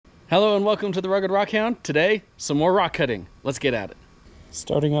Hello and welcome to the Rugged Rockhound. Today, some more rock cutting. Let's get at it.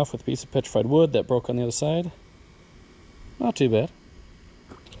 Starting off with a piece of petrified wood that broke on the other side. Not too bad.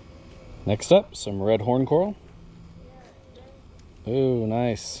 Next up, some red horn coral. Ooh,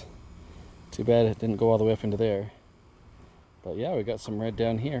 nice. Too bad it didn't go all the way up into there. But yeah, we got some red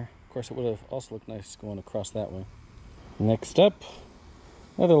down here. Of course, it would have also looked nice going across that way. Next up,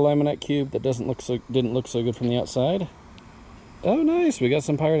 another limonite cube that didn't look so good from the outside. Oh, nice. We got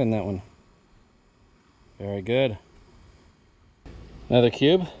some pirate in that one. Very good. Another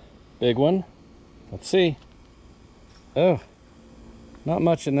cube. Big one. Let's see. Oh, not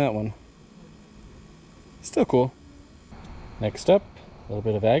much in that one. Still cool. Next up, a little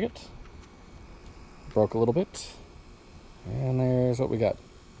bit of agate. Broke a little bit. And there's what we got.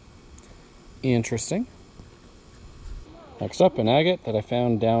 Interesting. Next up, an agate that I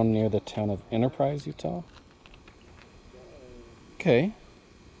found down near the town of Enterprise, Utah. Okay.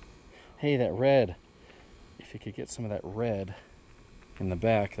 Hey, that red. If you could get some of that red in the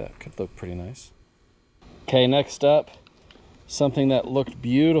back, that could look pretty nice. Okay, next up, something that looked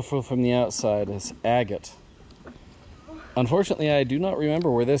beautiful from the outside is agate. Unfortunately, I do not remember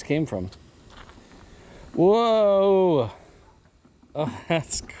where this came from. Whoa! Oh,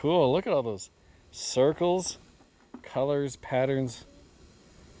 that's cool. Look at all those circles, colors, patterns.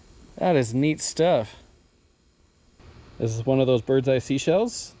 That is neat stuff. This is one of those bird's eye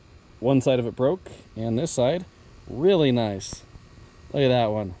seashells. One side of it broke, and this side, really nice. Look at that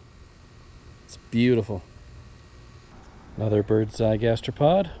one. It's beautiful. Another bird's eye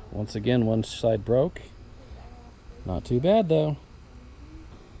gastropod. Once again, one side broke. Not too bad, though.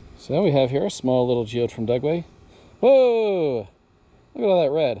 So we have here a small little geode from Dugway. Whoa! Look at all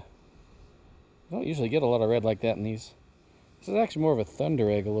that red. I don't usually get a lot of red like that in these. This is actually more of a thunder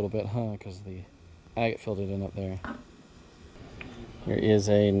egg a little bit, huh? Because the agate filled it in up there. Here is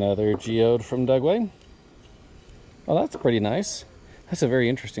another geode from Dugway. Oh, that's pretty nice. That's a very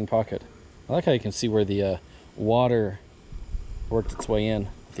interesting pocket. I like how you can see where the water worked its way in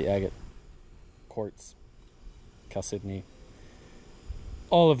with the agate, quartz, chalcedony,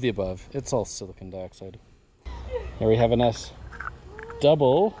 all of the above. It's all silicon dioxide. Here we have a nice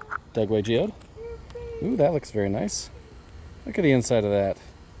double Dugway geode. Ooh, that looks very nice. Look at the inside of that.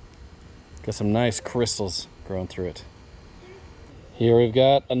 Got some nice crystals growing through it. Here we've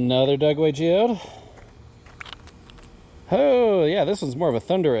got another Dugway geode. Oh, yeah, this one's more of a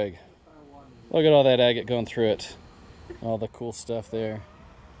thunder egg. Look at all that agate going through it. All the cool stuff there.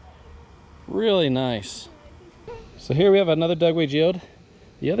 Really nice. So here we have another Dugway geode.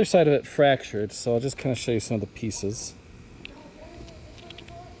 The other side of it fractured, so I'll just kind of show you some of the pieces.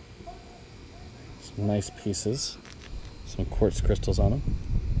 Some nice pieces. Some quartz crystals on them.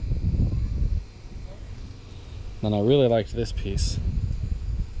 And I really liked this piece.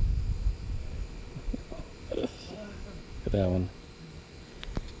 Look at that one.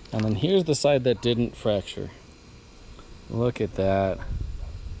 And then here's the side that didn't fracture. Look at that.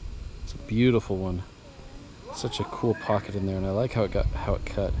 It's a beautiful one. Such a cool pocket in there, and I like how it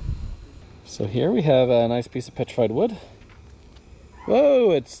cut. So here we have a nice piece of petrified wood. Whoa,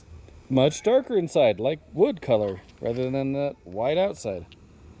 it's much darker inside, like wood color, rather than that white outside.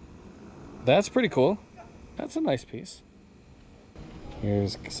 That's pretty cool. That's a nice piece.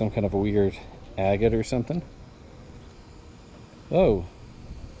 Here's some kind of a weird agate or something. Oh,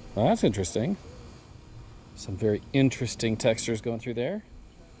 well, that's interesting. Some very interesting textures going through there.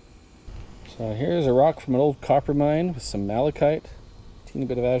 So here's a rock from an old copper mine with some malachite, teeny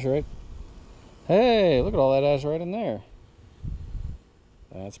bit of azurite. Hey, look at all that azurite in there.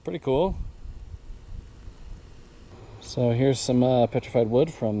 That's pretty cool. So here's some petrified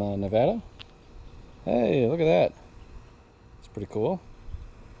wood from Nevada. Hey, look at that. It's pretty cool.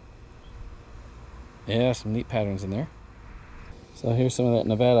 Yeah, some neat patterns in there. So here's some of that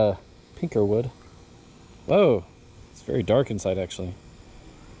Nevada pinker wood. Whoa, it's very dark inside actually.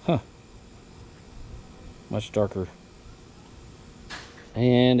 Huh. Much darker.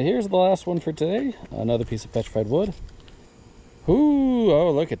 And here's the last one for today. Another piece of petrified wood. Ooh,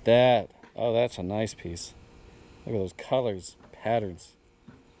 oh, look at that. Oh, that's a nice piece. Look at those colors, patterns.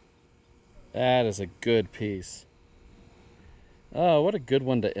 That is a good piece. Oh, what a good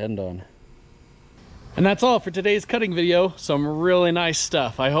one to end on. And that's all for today's cutting video. Some really nice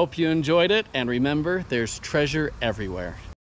stuff. I hope you enjoyed it. And remember, there's treasure everywhere.